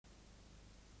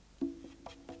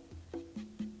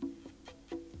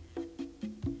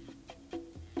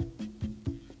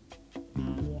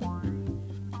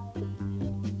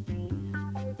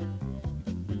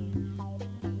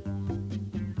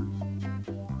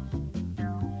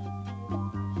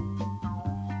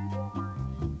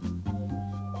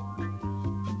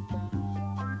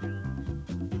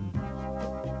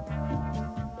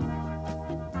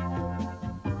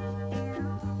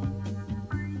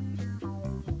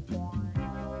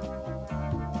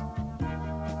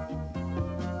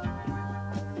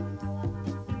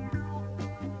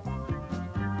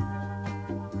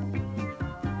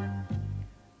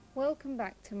Welcome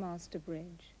back to Master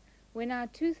Bridge. We're now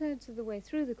 2/3 of the way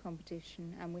through the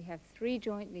competition and we have 3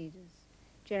 joint leaders.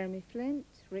 Jeremy Flint,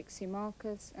 Rixi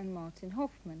Markus and Martin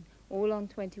Hoffman, all on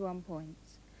 21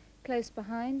 points. Close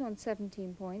behind on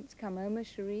 17 points come Omar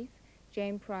Sharif,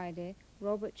 Jane Priday,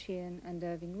 Robert Sheehan and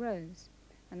Irving Rose.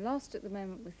 And last at the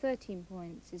moment with 13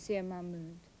 points is Zia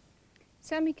Mahmood.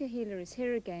 Sammy Kehela is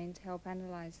here again to help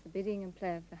analyse the bidding and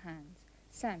play of the hands.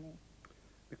 Sammy.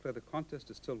 Nicola, the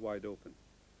contest is still wide open.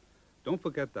 Don't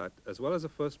forget that, as well as a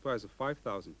first prize of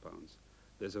 £5,000,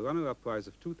 there's a runner-up prize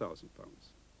of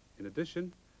 £2,000. In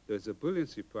addition, there's a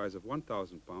brilliancy prize of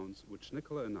 £1,000, which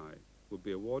Nicola and I will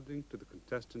be awarding to the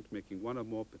contestant making one or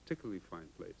more particularly fine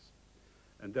plays.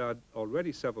 And there are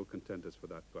already several contenders for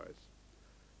that prize.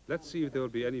 Let's see if there will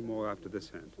be any more after this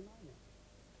hand.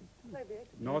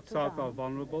 North-South are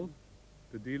vulnerable.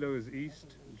 The dealer is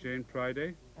East, Jane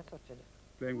Priday,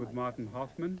 playing with Martin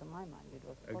Hoffman,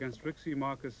 against Rixi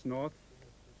Markus North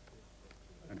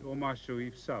and Omar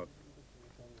Sharif South.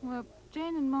 Well,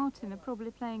 Jane and Martin are probably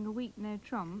playing a weak no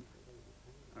trump.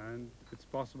 And it's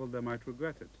possible they might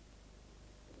regret it.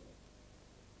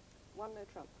 1 no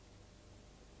trump.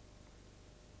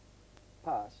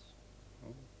 Pass.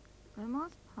 Oh.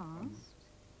 Omar's passed.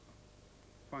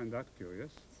 Find that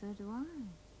curious. So do I.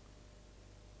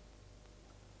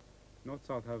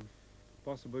 North-South have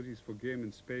possibilities for game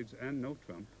in spades and no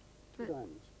trump. But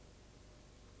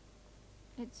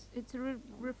it's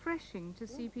refreshing to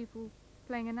see people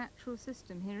playing a natural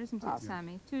system here, isn't it,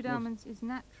 Sammy? 2 diamonds is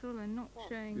natural and not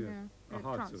showing a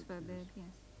transfer bid, yes.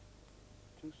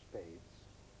 2 spades.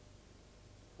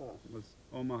 As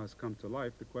Omar has come to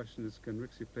life, the question is, can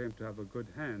Rixi play him to have a good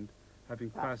hand, having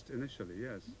passed initially,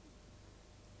 yes.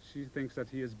 She thinks that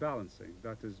he is balancing,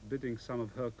 that is, bidding some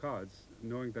of her cards,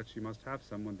 knowing that she must have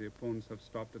some when the opponents have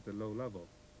stopped at a low level.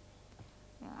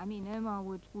 Yeah, I mean, Omar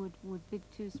would bid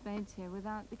 2 spades here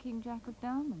without the King-Jack of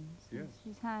diamonds. Yes.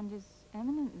 His hand is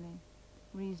eminently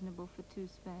reasonable for 2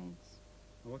 spades.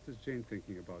 Well, what is Jane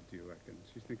thinking about, do you reckon?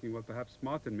 She's thinking, well, perhaps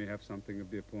Martin may have something if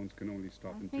the opponents can only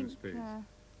stop in 2 spades.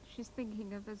 She's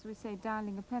thinking of, as we say,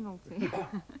 dialing a penalty.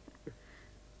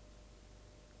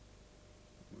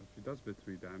 Well, if she does bid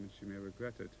 3 diamonds, she may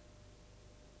regret it.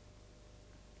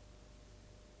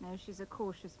 No, she's a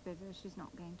cautious bidder. She's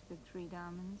not going to bid 3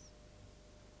 diamonds.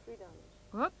 3 diamonds.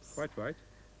 Whoops. Quite right.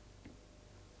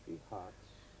 3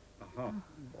 hearts. Aha.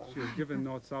 She has given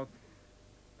North-South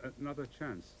another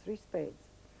chance. 3 spades.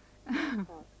 They're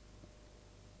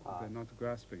not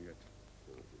grasping it.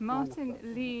 Martin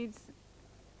leads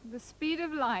the speed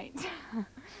of light.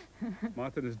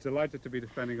 Martin is delighted to be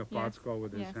defending a part score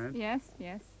with his hand. Yes,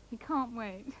 yes. He can't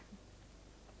wait.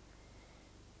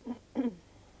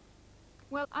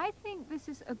 Well, I think this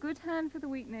is a good hand for the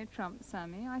weak no trump,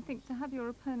 Sammy. I think to have your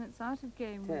opponents out of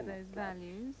game with those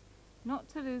values, not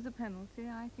to lose a penalty,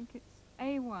 I think it's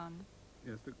A1.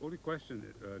 Yes, the only question,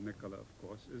 Nicola, of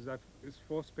course, is that is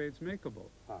 4 spades makeable?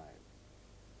 5.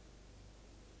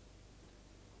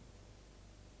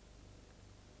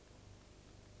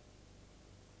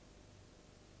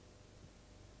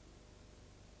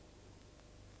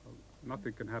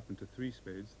 Nothing can happen to 3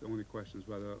 spades. The only question is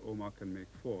whether Omar can make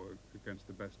 4 against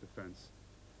the best defense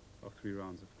of 3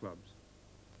 rounds of clubs.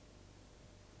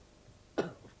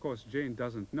 Of course, Jane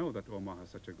doesn't know that Omar has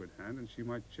such a good hand, and she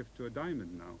might shift to a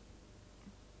diamond now.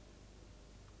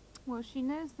 Well, she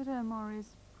knows that Omar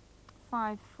is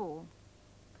 5-4.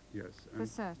 Yes. For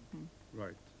certain.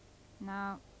 Right.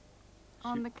 Now,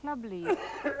 on the club lead,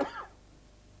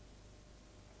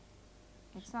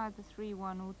 it's either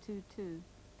 3-1 or 2-2.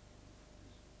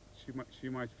 She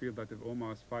might feel that if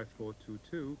Omar is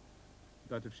 5-4-2-2,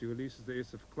 that if she releases the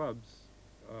ace of clubs,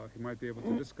 he might be able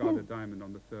to discard a diamond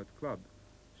on the 3rd club.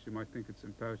 She might think it's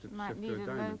imperative to shift to a diamond. She might need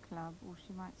a low club, or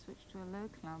she might switch to a low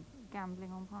club,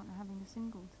 gambling on partner having a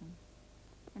singleton.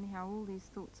 Anyhow, all these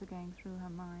thoughts are going through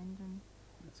her mind, and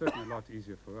it's certainly a lot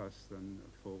easier for us than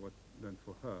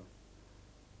for her.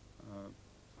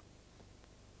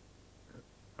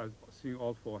 Seeing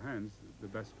all 4 hands, the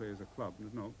best play is a club.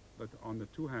 No, but on the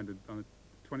 2-handed, on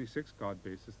a 26-card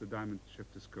basis, the diamond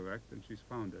shift is correct, and she's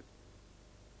found it.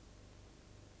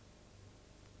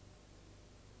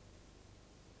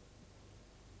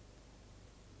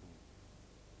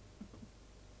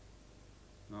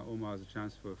 Now Omar has a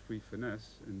chance for a free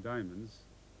finesse in diamonds.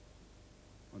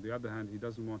 On the other hand, he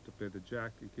doesn't want to play the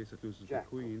jack in case it loses the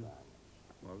queen.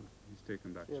 Well, he's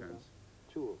taken that chance.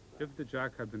 If the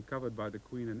jack had been covered by the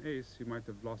queen and ace, he might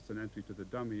have lost an entry to the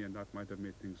dummy, and that might have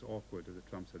made things awkward if the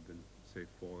trumps had been, say,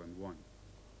 4 and 1.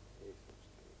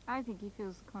 I think he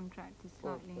feels the contract is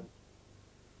slightly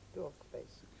Door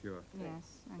space. Secure.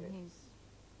 yes, and he's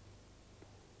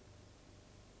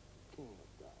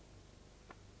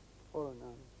 4 of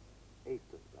none. 8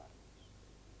 of diamonds.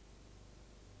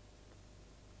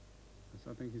 Yes,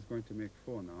 I think he's going to make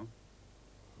 4 now.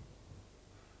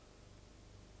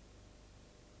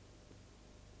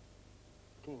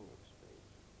 King of spades.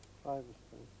 5 of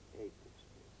spades. 8 of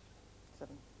spades.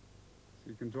 7. So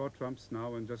you can draw trumps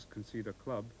now and just concede a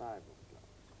club. 5 of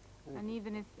clubs. And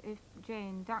even if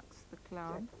Jane ducks the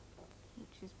club, Jack of clubs.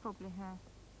 which is probably her.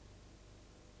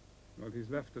 Well, he's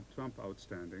left a trump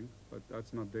outstanding, but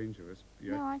that's not dangerous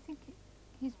yet. No, I think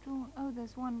he's drawn. Oh,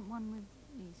 there's one with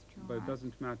East. You're But it right.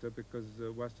 doesn't matter because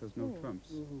West has no Oh.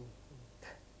 trumps.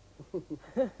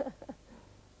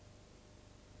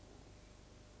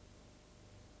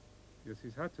 Yes,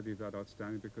 he's had to leave that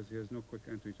outstanding because he has no quick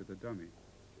entry to the dummy.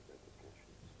 You better cash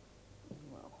it.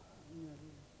 Well,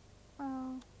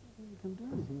 Well, you can do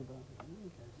anything about it in any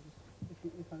case. If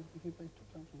you play 2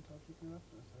 trumps on top, you can go up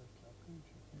to the 3rd club, can't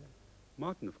you? Yeah.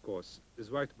 Martin, of course, is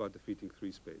right about defeating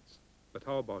 3 spades. But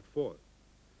how about 4?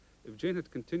 If Jane had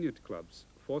continued clubs,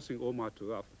 forcing Omar to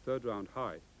ruff the 3rd round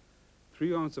high,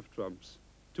 3 rounds of trumps,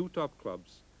 2 top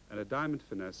clubs, and a diamond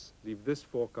finesse leave this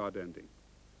 4-card ending.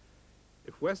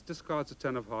 If West discards a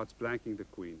 10 of hearts blanking the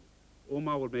queen,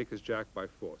 Omar will make his jack by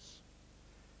force.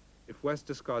 If West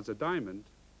discards a diamond,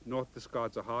 North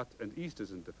discards a heart and East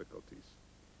is in difficulties.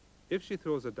 If she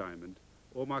throws a diamond,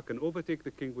 Omar can overtake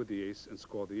the king with the ace and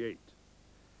score the 8.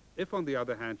 If, on the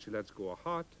other hand, she lets go a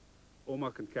heart,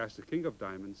 Omar can cash the king of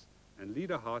diamonds and lead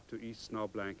a heart to East's now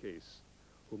blank ace,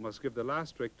 who must give the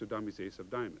last trick to dummy's ace of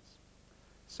diamonds.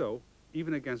 So,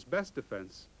 even against best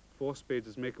defense, 4 spades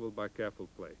is makeable by careful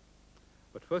play.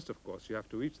 But first, of course, you have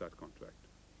to reach that contract.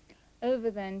 over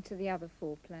then to the other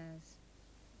 4 players.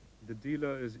 The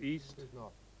dealer is East, Who's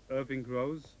not? Irving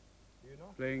Rose, You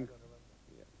know? playing I don't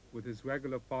remember. with his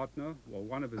regular partner, or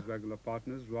one of his regular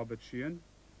partners, Robert Sheehan,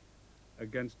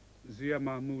 against Zia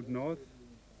Mahmood North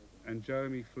and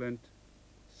Jeremy Flint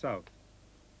South.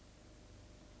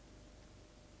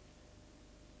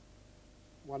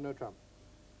 1 no trump.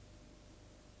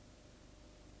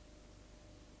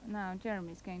 Now,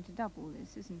 Jeremy's going to double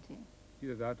this, isn't he?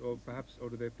 Either that, or perhaps, or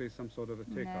do they play some sort of a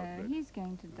takeout No, bet? he's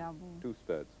going to double. 2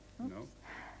 spades. No.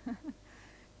 Oops.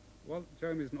 Well,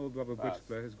 Jeremy's an old rubber bridge Pass.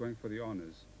 player. He's going for the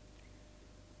honors.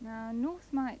 Now, North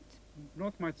might...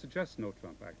 North might suggest no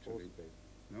trump, 4 actually. spades.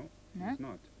 No, No. he's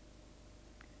not.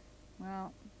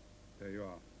 Well, There you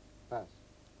are. Pass.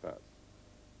 Pass.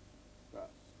 Pass.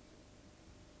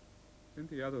 In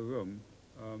the other room,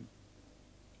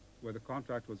 where the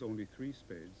contract was only 3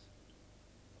 spades,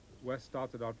 West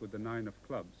started out with the 9 of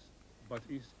clubs, but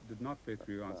East did not play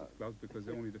 3 rounds of clubs because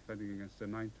they're only defending against a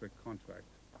 9-trick contract.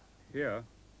 Here,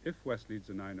 if West leads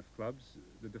a 9 of clubs,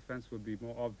 the defense would be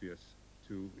more obvious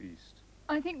to East.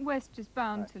 I think West is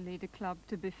bound to lead a club,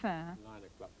 to be fair. 9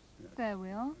 of clubs. Yes. There we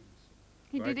are.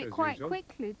 He Right, did it as quite usual.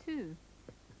 quickly, too.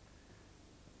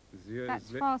 Zia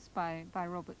That's is fast by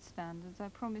Robert's standards, I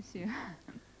promise you.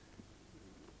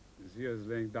 Zia is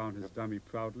laying down his dummy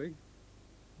proudly.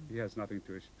 He has nothing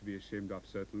to be ashamed of,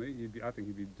 certainly. I think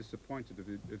he'd be disappointed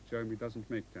if Jeremy doesn't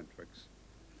make 10 tricks.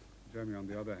 Jeremy, on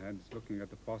the other hand, is looking at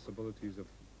the possibilities of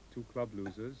 2 club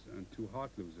losers and 2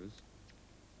 heart losers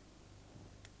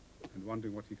and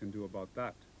wondering what he can do about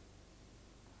that.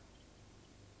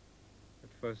 At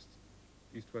first,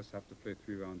 East-West have to play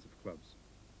 3 rounds of clubs.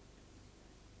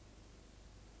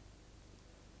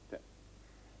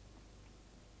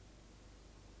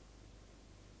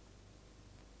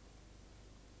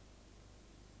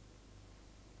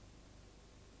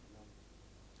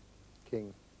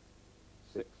 King.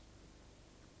 6.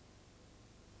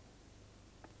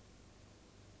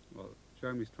 Well,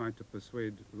 Jeremy's trying to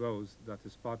persuade Rose that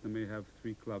his partner may have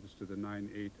 3 clubs to the 9,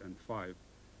 8, and 5, and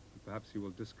perhaps he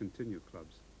will discontinue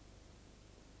clubs.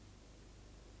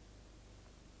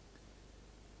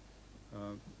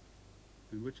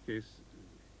 In which case,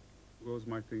 Rose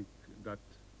might think that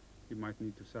he might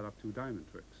need to set up 2 diamond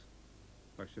tricks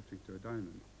by shifting to a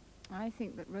diamond. I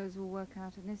think that Rose will work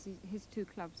out, unless his 2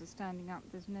 clubs are standing up,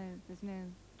 there's no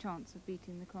chance of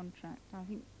beating the contract. I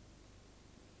think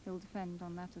he'll defend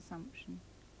on that assumption.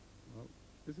 Well,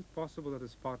 is it possible that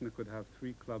his partner could have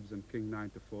 3 clubs and king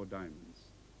 9 to 4 diamonds?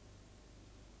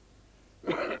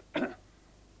 It's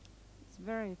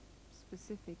very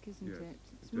specific, isn't Yes, it?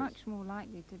 It's it is. much more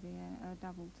likely to be a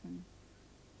doubleton.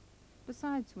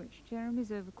 Besides which,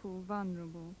 Jeremy's overcall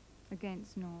vulnerable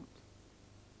against naught.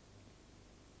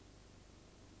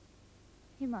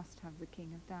 He must have the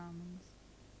king of diamonds.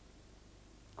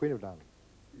 Queen of diamonds.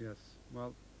 Yes,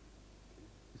 well,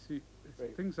 you see,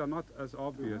 Right. things are not as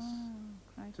obvious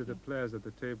Oh, to the crikey. players at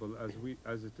the table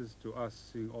as it is to us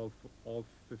seeing all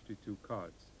 52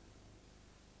 cards.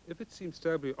 If it seems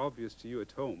terribly obvious to you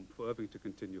at home for Irving to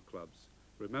continue clubs,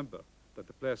 remember that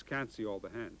the players can't see all the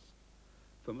hands.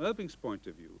 From Irving's point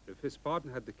of view, if his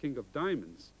partner had the king of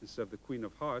diamonds instead of the queen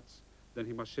of hearts, then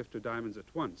he must shift to diamonds at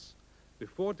once,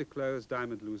 before declarer's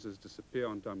diamond losers disappear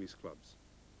on dummy's clubs.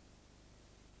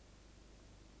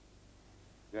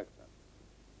 Jack then.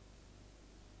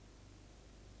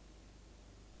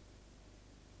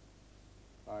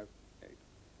 5, 8.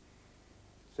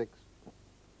 6.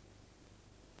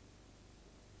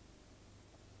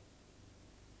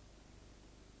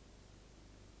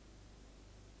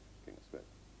 King of spades.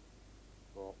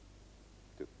 4,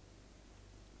 2.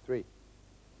 3.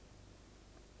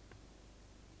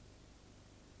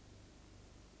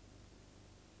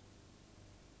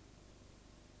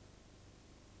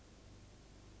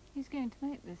 He's going to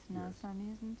make this now, Yes.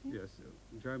 Sammy, isn't he? Yes,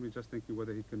 Jeremy's just thinking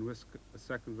whether he can risk a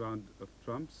second round of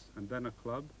trumps and then a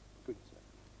club. Good set.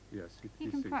 Yes, He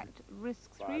he's can thinking.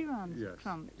 risk 3 Five. rounds Yes, of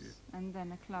trumps yes. and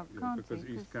then a club, Yeah, can't because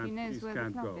he? East Because he can't- knows East where the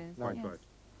can't club go. is. Quite yes. right.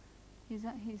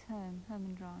 He's home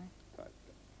and dry. 5,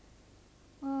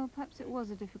 Well, perhaps it was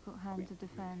a difficult hand to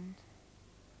defend.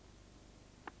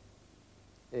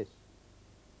 Ace.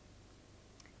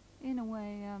 In a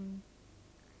way,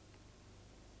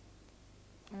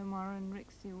 Omar and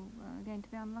Rixi are going to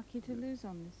be unlucky to lose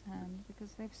on this hand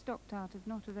because they've stopped out of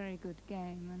not a very good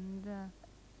game, and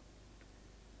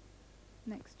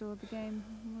next door the game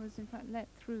was in fact let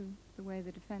through the way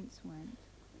the defence went.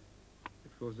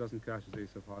 If Rose doesn't cash his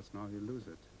ace of hearts now, he'll lose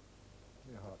it.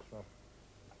 Your heart's wrong.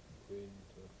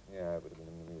 Yeah, it would have been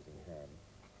an amusing hand.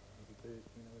 The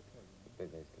big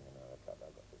ace king and another club. I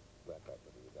got to work out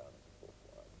whether you're down as a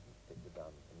 4-4. Take the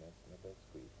down from this and a bit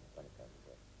squeeze and funny kind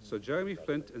of So Jeremy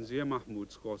Flint and Zia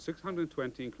Mahmood scored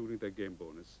 620, including their game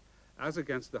bonus, as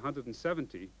against the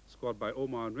 170 scored by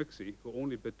Omar and Rixi, who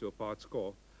only bid to a part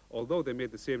score, although they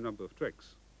made the same number of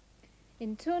tricks.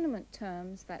 In tournament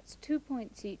terms, that's 2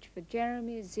 points each for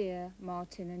Jeremy, Zia,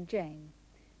 Martin and Jane.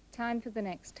 Time for the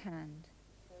next hand.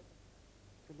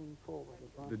 To lean forward as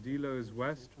well. The dealer is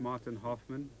West, Martin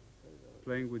Hoffman,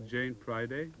 playing with Jane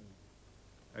Priday,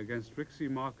 against Rixi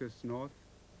Markus North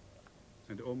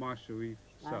and Omar Sharif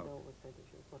I'd South. always said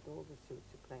if you've got all the suits,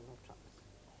 you play no trumps.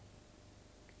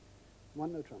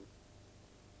 1 no trump.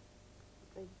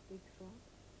 Play weak throughout.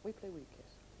 We play weak,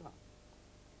 yes.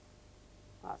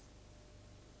 Pass.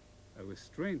 A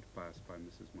restraint pass by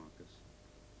Mrs. Marcus.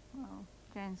 Well,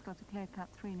 Jane's got a clear-cut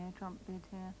 3 no trump bid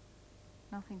here.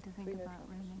 Nothing to think 3 no about,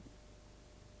 trumps. really.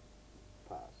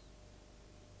 Pass.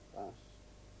 Pass.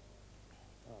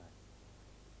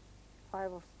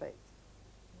 5 of spades.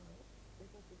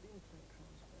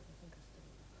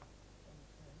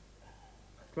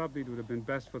 Club lead would have been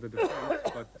best for the defense,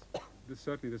 but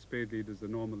certainly the spade lead is the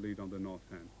normal lead on the north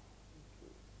hand.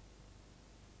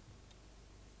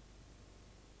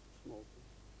 Small piece.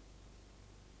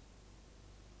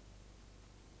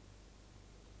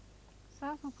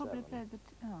 South will probably 7. play the...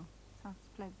 South's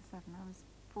played the 7. I was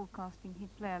forecasting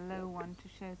he'd play a low one to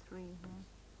show 3 here.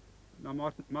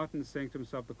 Now Martin is saying to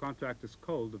himself the contract is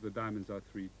cold if the diamonds are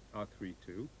 3-2.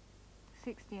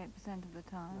 68% of the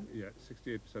time. Yeah,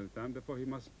 68% of the time. Therefore he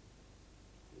must.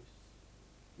 Yes.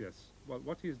 Yes. Well,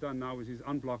 what he's done now is he's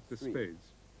unblocked the 3. spades.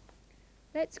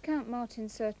 Let's count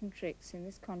Martin's certain tricks in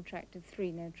this contract of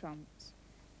 3 no trumps.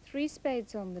 3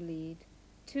 spades on the lead,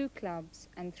 2 clubs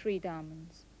and 3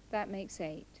 diamonds. That makes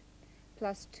 8.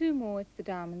 Plus 2 more if the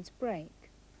diamonds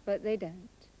break, but they don't.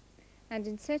 And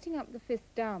in setting up the 5th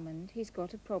diamond, he's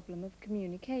got a problem of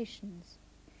communications.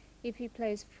 If he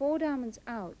plays 4 diamonds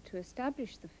out to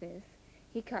establish the 5th,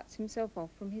 he cuts himself off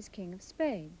from his king of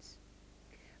spades.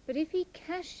 But if he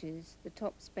cashes the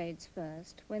top spades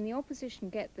first, when the opposition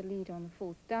get the lead on the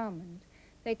 4th diamond,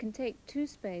 they can take 2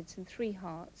 spades and 3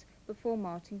 hearts before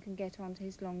Martin can get onto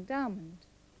his long diamond.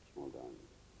 Small diamond.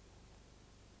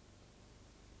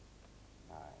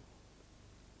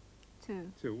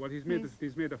 9. 2. Well, he's made Yes.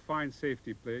 he's made a fine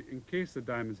safety play in case the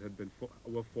diamonds had been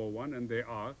were 4-1, and they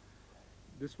are.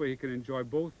 This way he can enjoy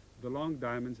both the long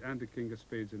diamonds and the king of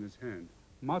spades in his hand.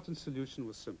 Martin's solution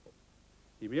was simple.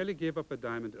 He merely gave up a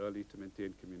diamond early to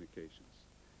maintain communications.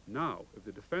 Now, if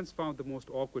the defense found the most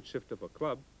awkward shift of a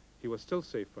club, he was still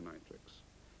safe for 9 tricks.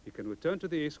 He can return to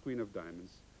the ace-queen of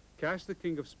diamonds, cash the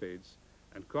king of spades,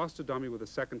 and cross to dummy with a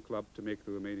second club to make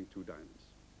the remaining 2 diamonds.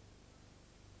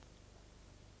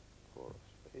 4 of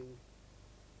spades.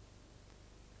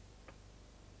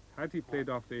 Had he played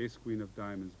off the ace-queen of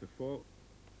diamonds before,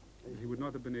 he would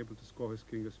not have been able to score his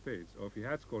king of spades. Or if he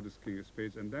had scored his king of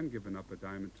spades and then given up a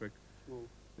diamond trick, Small.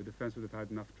 the defense would have had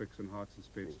enough tricks and hearts and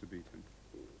spades to beat him.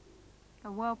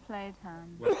 A well-played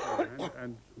hand. Well played hand,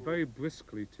 and very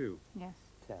briskly too. Yes.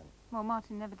 10. 10. Well,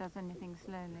 Martin never does anything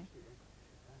slowly.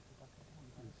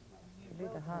 We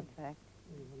do the hard track.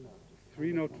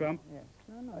 3 no trump, Yes.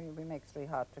 No, we make 3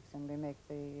 hard tricks and we make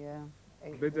the...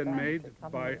 bid and the made trick. How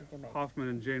by many did you make? Hoffman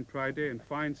and Jane Priday in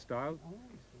fine style,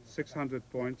 600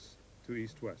 points to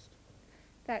East-West.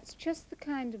 That's just the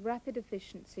kind of rapid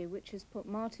efficiency which has put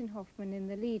Martin Hoffman in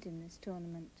the lead in this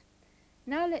tournament.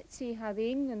 Now let's see how the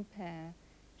England pair,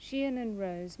 Sheehan and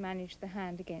Rose, managed the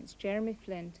hand against Jeremy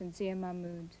Flint and Zia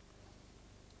Mahmood.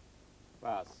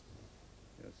 Pass.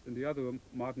 Yes, in the other room,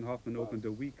 Martin Hoffman opened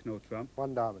a weak no trump.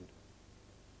 1 diamond.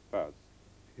 Pass.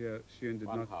 Here, Sheehan did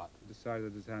One not heart. decide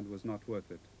that his hand was not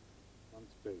worth it. 1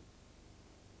 spade.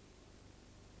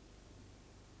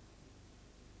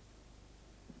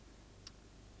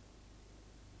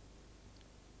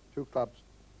 Two clubs.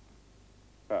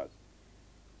 Pass.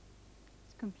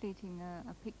 He's completing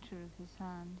a picture of his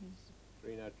hand. He's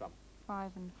 3 no trump.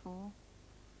 5 and 4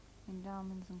 in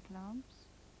diamonds and clubs.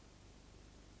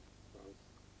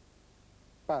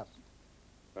 Pass. Pass.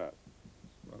 Pass.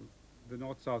 Well, the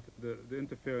north-south, the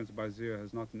interference by Zia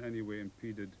has not in any way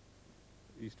impeded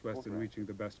East-West in Okay. reaching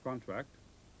the best contract.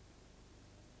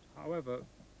 However,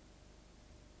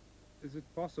 is it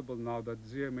possible now that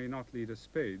Zia may not lead a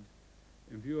spade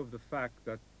in view of the fact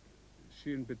that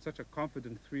Sheehan bid such a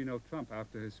confident 3-no trump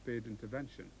after his spade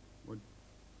intervention? Would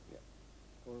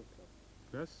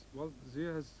Yes, well,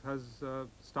 Zia has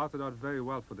started out very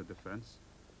well for the defense.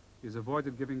 He's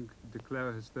avoided giving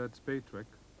Declare his 3rd spade trick.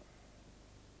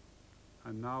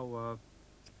 And now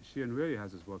Sheehan really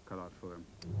has his work cut out for him.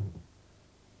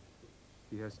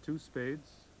 He has 2 spades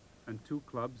and 2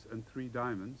 clubs and 3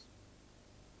 diamonds.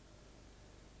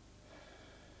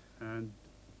 And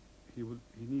he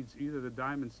needs either the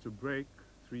diamonds to break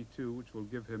 3-2, which will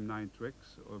give him 9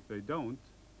 tricks, or if they don't,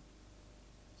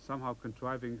 somehow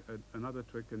contriving another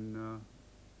trick in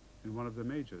one of the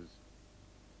majors.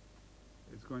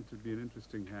 It's going to be an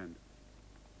interesting hand.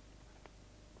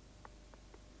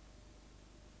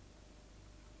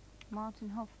 Martin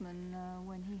Hoffman,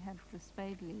 when he had the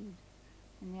spade lead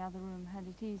in the other room, had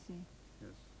it easy.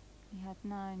 Yes, He had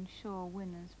 9 sure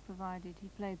winners, provided he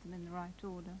played them in the right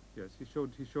order. yes, he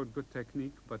showed good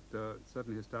technique, but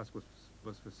certainly his task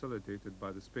was facilitated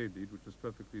by the spade lead, which was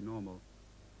perfectly normal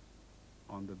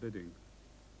on the bidding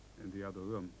in the other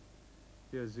room.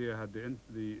 Here Zia had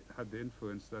the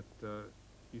inference that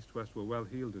East-West were well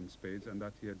heeled in spades and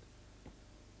that he had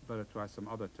better try some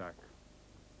other tack.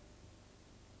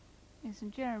 Yes,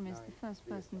 and Jeremy's the 9, first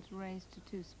 3 person to raise to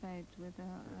 2 spades with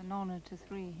an honour to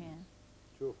 3 here.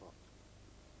 2 of hearts.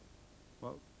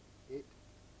 Well, 8.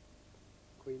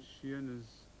 Queen. Sheehan is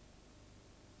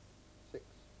 6.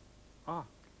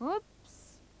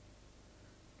 Whoops!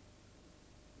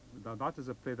 now that is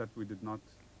a play that we did not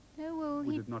No, well,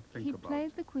 We did not think he about.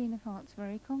 played the Queen of Hearts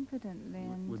very confidently,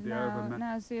 and with the error of a now, ma-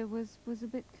 now Zia was a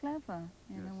bit clever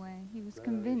in Yes. a way. He was Very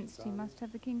convinced he nice. must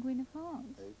have the King Queen of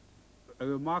Hearts. a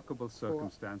remarkable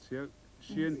circumstance here.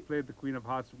 Sheehan Yes. played the Queen of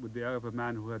Hearts with the air of a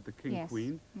man who had the King Yes,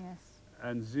 Queen, yes.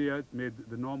 and Zia made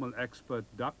the normal expert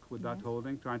duck with that Yes.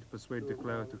 holding, trying to persuade Two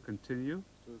Declare to diamonds. continue.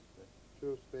 2 spade. 2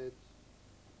 of spades.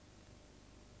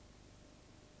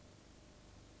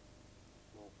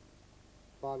 Small.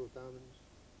 5 of diamonds.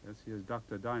 Yes, he has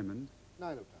ducked a diamond,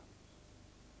 9 of diamonds.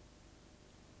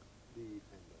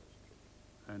 Defender's trick.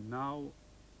 and now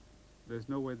there's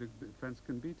no way the defense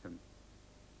can beat him.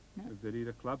 No. If they lead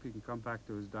a club, he can come back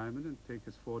to his diamond and take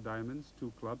his 4 diamonds,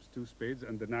 2 clubs, 2 spades,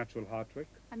 and the natural heart trick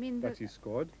I mean, that he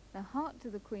scored. the heart to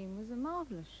the Queen was a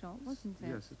marvellous shot, wasn't it?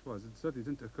 Yes, it was. It certainly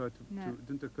didn't occur No.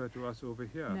 didn't occur to us over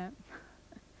here. No.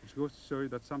 Which goes to show you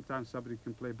that sometimes somebody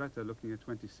can play better looking at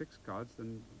 26 cards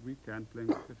than we can playing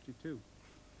with 52.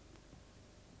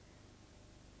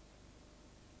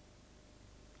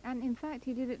 And in fact,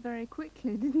 he did it very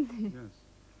quickly, didn't he? Yes.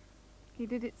 He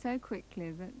did it so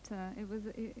quickly that it was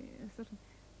a sort of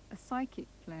a psychic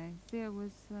play. Zia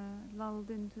was lulled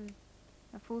into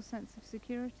a full sense of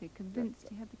security, convinced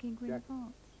he had the King Queen of Jack.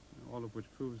 Hearts. All of which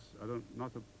proves,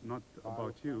 not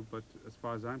about you, but as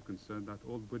far as I'm concerned, that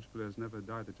old bridge players never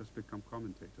die, they just become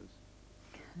commentators.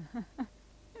 8 of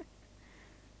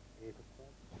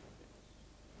clubs.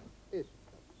 Ace of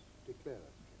clubs. Declare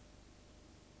that trick.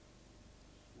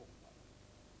 Small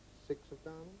diamond. 6 of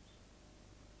diamonds.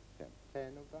 10.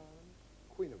 10 of diamonds.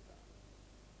 Queen of diamonds.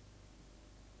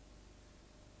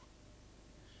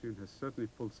 Sheehan has certainly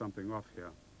pulled something off here,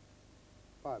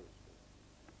 5 of spades.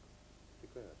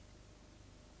 Declare that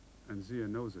trick. and Zia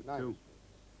knows it 9 too. of spades.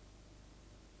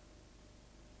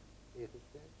 8 of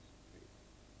spades.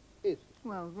 8 of spades.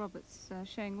 Well, Robert's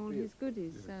showing all Yes. his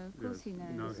goodies, Yes, so of course yes, he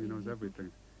knows. He knows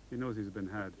everything. He knows he's been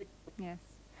had. Yes.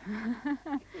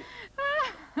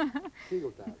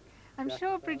 Eagle down. I'm Jack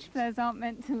sure of bridge hearts, players aren't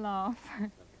meant to laugh.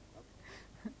 7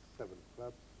 of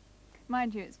clubs.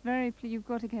 Mind you, it's you've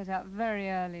got to get up very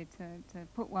early to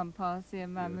put one past Zia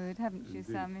Mahmood, haven't you,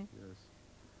 Indeed, Sammy? Yes.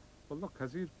 Well, look,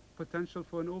 has he potential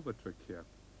for an over trick here?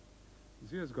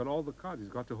 Zia's got all the cards.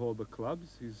 He's got to hold the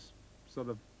clubs. He's sort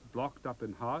of blocked up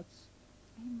in hearts.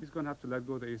 He's going to have to let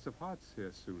go of the ace of hearts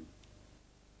here soon.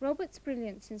 Robert's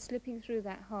brilliance in slipping through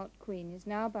that heart queen is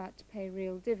now about to pay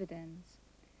real dividends.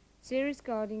 Zia is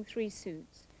guarding 3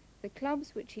 suits, the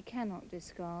clubs which he cannot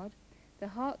discard, the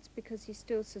hearts because he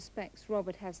still suspects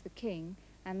Robert has the king,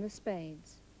 and the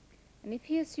spades. And if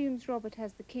he assumes Robert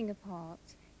has the king of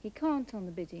hearts, he can't on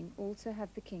the bidding also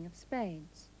have the king of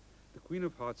spades. The queen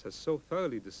of hearts has so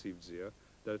thoroughly deceived Zia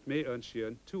that it may earn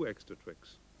Sheehan 2 extra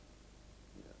tricks.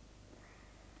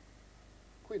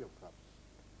 Queen of clubs.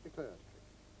 Declares trick.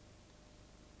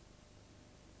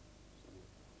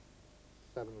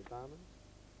 7 of diamonds.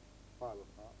 5 of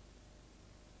hearts.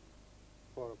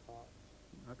 4 of hearts.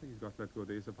 I think he's got to let go of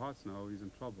the ace of hearts now. He's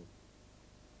in trouble.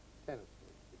 10 of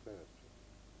spades. Declares trick.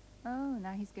 Oh,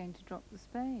 now he's going to drop the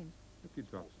spade. If he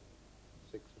drops.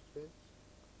 6 of spades.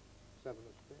 7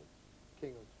 of spades.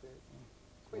 King of spades.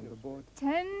 Queen On the of board.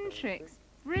 10 tricks.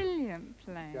 Brilliant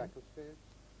play. Jack of spades.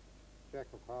 Jack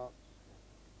of hearts.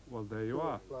 Well, there you 2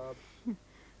 are. of clubs.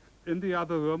 In the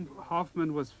other room,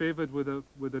 Hoffman was favored with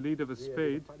a lead of a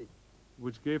spade,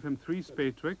 which gave him 3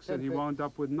 spade tricks, and he wound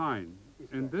up with 9.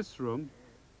 In this room,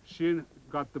 Sheehan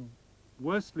got the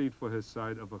worst lead for his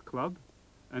side of a club,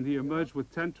 and he emerged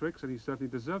with 10 tricks, and he certainly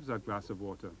deserves that glass of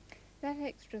water. That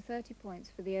extra 30 points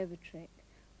for the over trick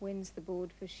wins the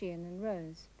board for Sheehan and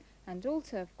Rose, and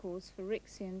also, of course, for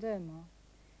Rixi and Omar.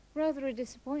 Rather a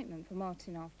disappointment for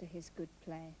Martin after his good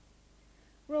play.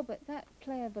 Robert, that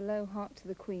play of a low heart to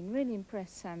the queen really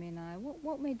impressed Sammy and I.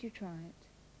 What made you try it?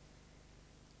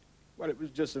 Well, it was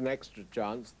just an extra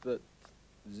chance that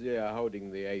Zia holding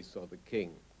the ace or the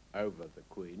king over the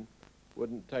queen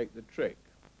wouldn't take the trick.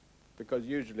 Because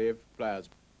usually if players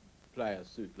play a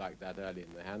suit like that early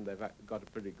in the hand, they've got a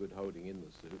pretty good holding in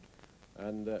the suit.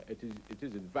 And it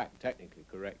is in fact technically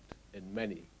correct in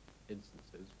many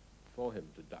instances for him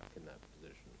to duck in that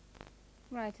position.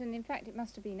 Right, and in fact it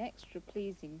must have been extra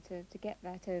pleasing to get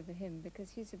that over him,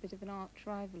 because he's a bit of an arch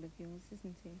rival of yours,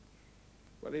 isn't he?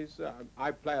 Well,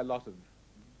 I play a lot of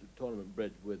tournament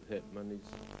bridge with him, and he's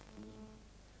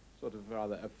sort of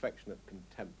rather affectionate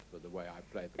contempt for the way I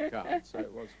play the cards, so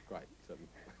it was quite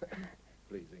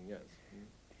pleasing, yes.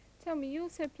 Tell me, you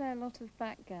also play a lot of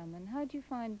backgammon. How do you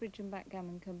find bridge and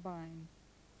backgammon combine?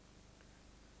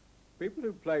 People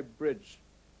who play bridge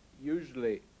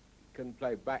usually can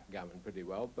play backgammon pretty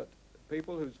well, but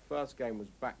people whose first game was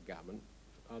backgammon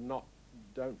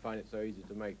don't find it so easy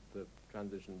to make the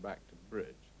transition back to bridge.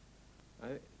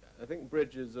 I think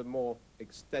bridge is a more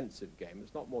extensive game.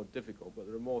 It's not more difficult, but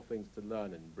there are more things to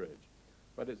learn in bridge.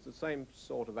 But it's the same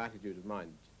sort of attitude of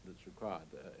mind that's required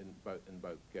in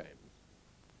both games.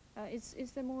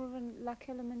 Is there more of a luck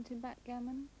element in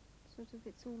backgammon? Sort of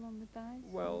it's all on the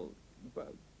dice? Well,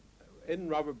 but in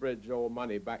rubber bridge or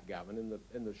money backgammon,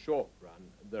 in the short run,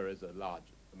 there is a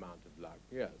large amount of luck,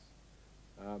 yes.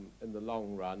 In the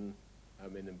long run, I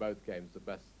mean, in both games, the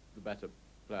better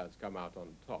players come out on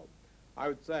top. I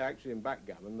would say, actually, in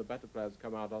backgammon, the better players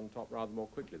come out on top rather more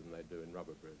quickly than they do in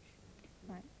rubber bridge.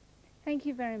 Right. Thank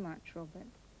you very much, Robert.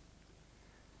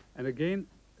 And again,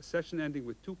 a session ending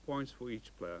with 2 points for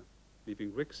each player,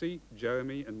 leaving Rixi,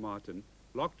 Jeremy, and Martin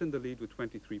locked in the lead with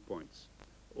 23 points.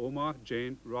 Omar,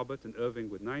 Jane, Robert, and Irving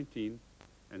with 19,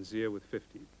 and Zia with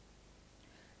 15.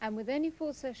 And with only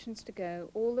 4 sessions to go,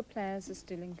 all the players are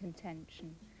still in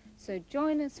contention. So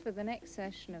join us for the next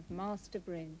session of Master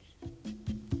Bridge.